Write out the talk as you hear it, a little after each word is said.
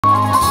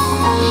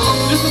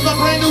This is my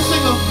brand new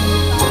single.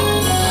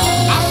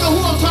 I don't know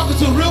who I'm talking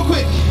to, real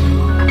quick.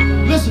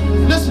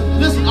 Listen, listen,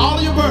 listen. All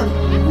of your burden,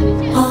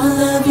 all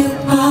of your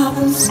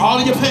problems, all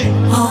of your pain,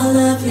 all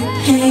of your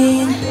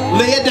pain,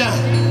 lay it down.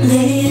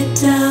 Lay it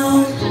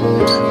down.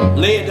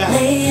 Lay it down.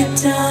 Lay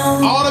it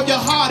down. All of your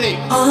heartache,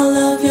 all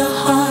of your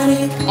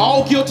heartache,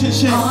 all guilt and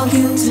shame, all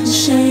guilt and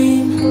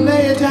shame.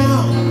 Lay it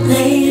down.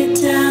 Lay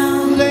it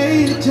down.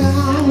 Lay it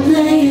down.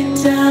 Lay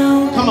it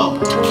down. Come on.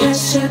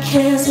 Cast your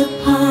cares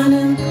upon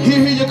him.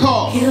 He'll hear your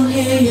call. He'll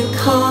hear your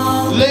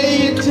call.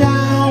 Lay it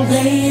down.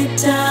 Lay it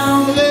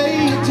down.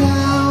 Lay it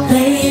down.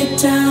 Lay it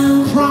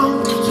down.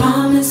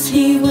 Promise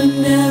he would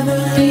never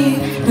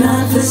leave,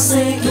 not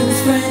forsaken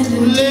friend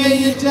indeed. Lay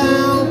it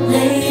down.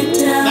 Lay it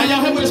down. Now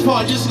y'all hear me this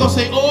part. You're just gonna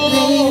say,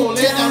 oh,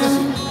 lay it down.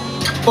 Listen.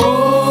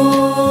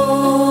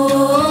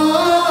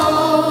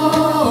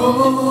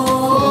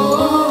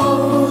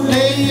 Oh,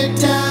 lay it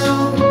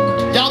down.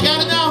 Y'all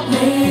got it now?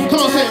 Come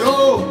on, say it. Oh.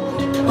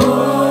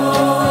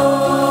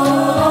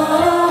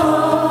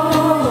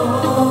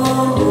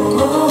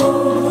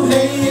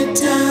 Lay it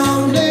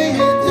down. Lay it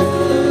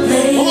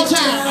down. One more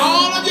time.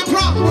 All of your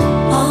problems.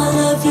 All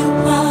of your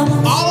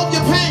problems. All of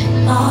your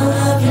pain. All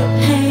of your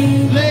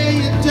pain. Lay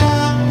it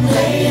down.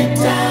 Lay it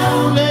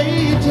down.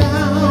 Lay it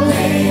down.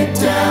 Lay it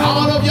down.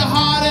 All of your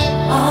heartache.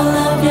 All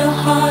of your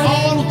heart.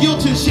 All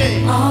guilt and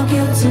shame. All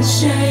guilt and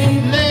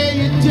shame.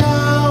 Lay it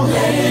down.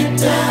 Lay it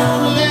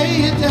down. Lay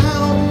it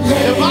down.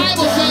 The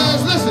Bible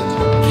says, listen.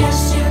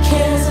 Cast your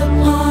cares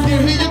upon He'll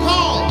him. hear your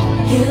call.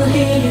 He'll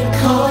hear your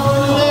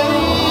call. Lay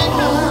it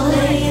down.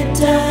 Lay it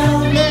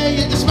down. Lay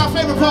it. This is my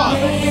favorite part.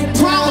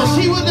 Promise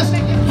he would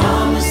listen.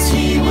 Promise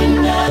he would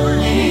never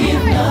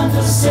leave, not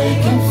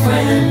forsaken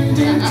friend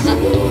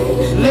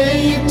indeed.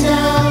 Lay it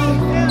down.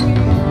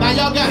 Now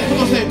y'all got it. Come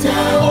on, say it.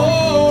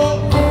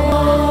 Oh.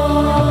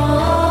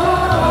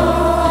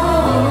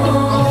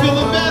 I'm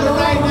feeling better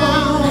right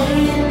now.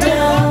 Lay it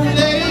down.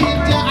 Lay it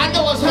down. I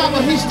know it's hot,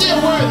 but he's still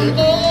worthy.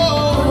 Oh.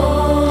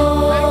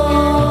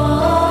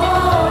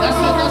 That's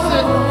it. That's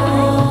it.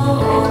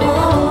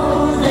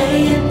 Lay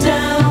it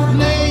down.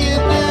 Lay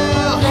it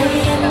down. Lay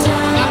it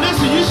down. Now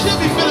listen, you should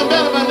be feeling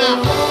better by now.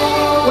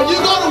 When you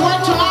go to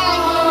work tomorrow,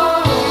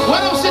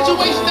 whatever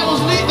situation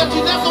that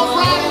you left on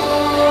Friday,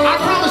 I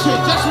promise you,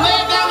 just lay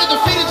it down at the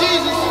feet of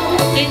Jesus,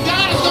 and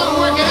God is going to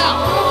work it out.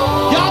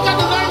 Y'all got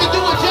to learn to do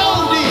what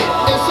Job did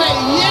and say,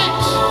 yet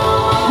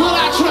will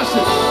I trust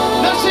him.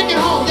 Let's sing it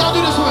home. Y'all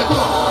do this one. Come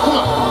on. Come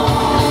on.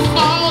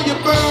 All your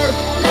burden,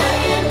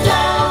 Lay it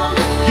down.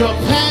 your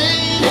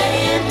pain,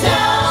 Lay it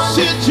down.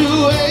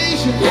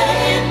 situation,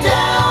 Lay it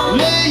down.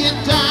 lay it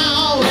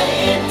down.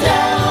 Lay it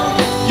down.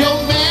 Your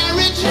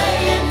marriage,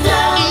 Lay it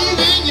down.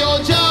 even your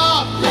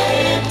job.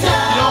 Lay it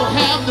down. You don't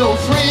have no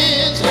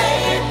friends.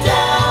 Lay it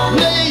down.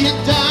 Lay it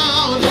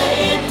down.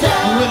 Lay it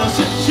down. You're in a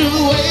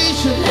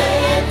situation.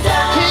 Lay it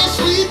down. Can't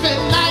sleep at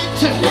night.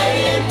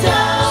 Lay it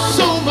down.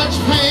 So much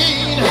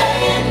pain.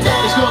 Lay it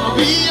down. It's gonna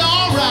be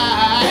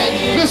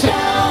alright. Listen,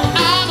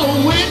 I'm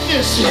a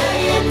witness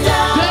Lay it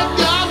down. that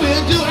God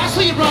will do. I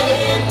see you, brother.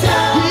 Lay it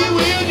down. He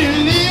will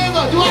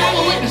deliver. Do I have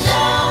a witness?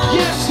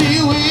 Yes,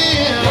 he will.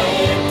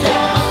 Lay it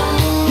down.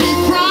 He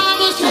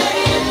promised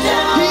Lay it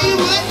down. he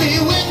would be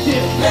with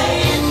you. Lay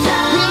it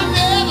down. He'll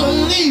never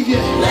leave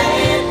you. Lay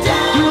it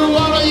down. Through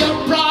all of your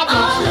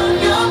problems, All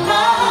of your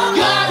problems.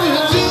 God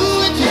will do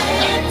it. Lay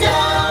it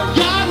down.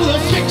 God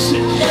will fix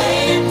it.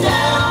 Lay it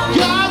down.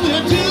 God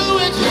will do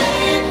it.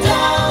 Lay it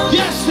down.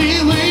 Yes, he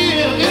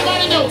will.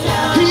 Anybody know?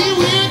 He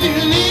will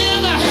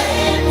deliver.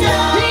 Lay it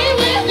down. He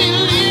will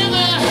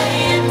deliver. Lay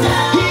it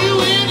down. He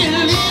will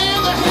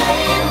deliver.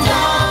 Lay it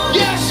down.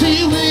 Yes, he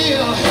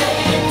will.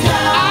 Lay it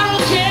down. I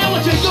don't care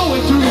what you're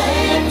going through.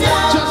 Lay it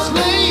down. Just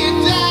lay it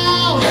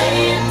down.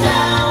 Lay it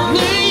down.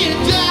 Lay it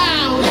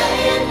down.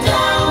 Lay it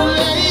down.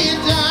 Lay it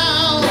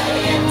down.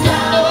 Lay it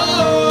down.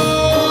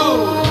 Oh.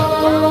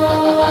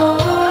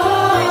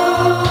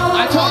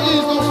 I told you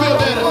it's gonna feel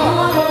better.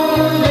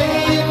 Lay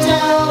it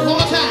down. One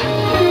more time.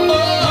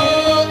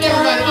 Oh,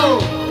 everybody. Oh.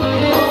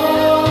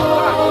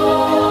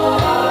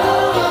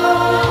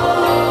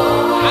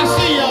 I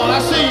see y'all. I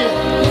see you.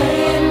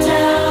 Lay it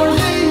down.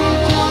 Lay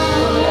it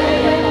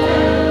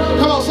down.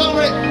 Come on,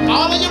 celebrate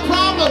all of your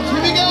problems.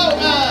 Here we go.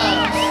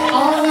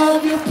 All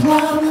of your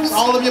problems.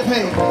 All of your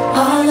pain.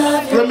 All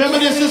of your Remember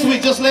this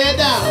week. Just lay it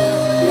down.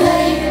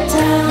 Lay it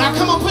down. Now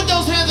come on, put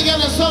those hands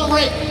together and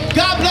celebrate.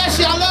 God bless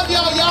you. I love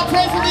y'all. Y'all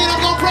pray for me.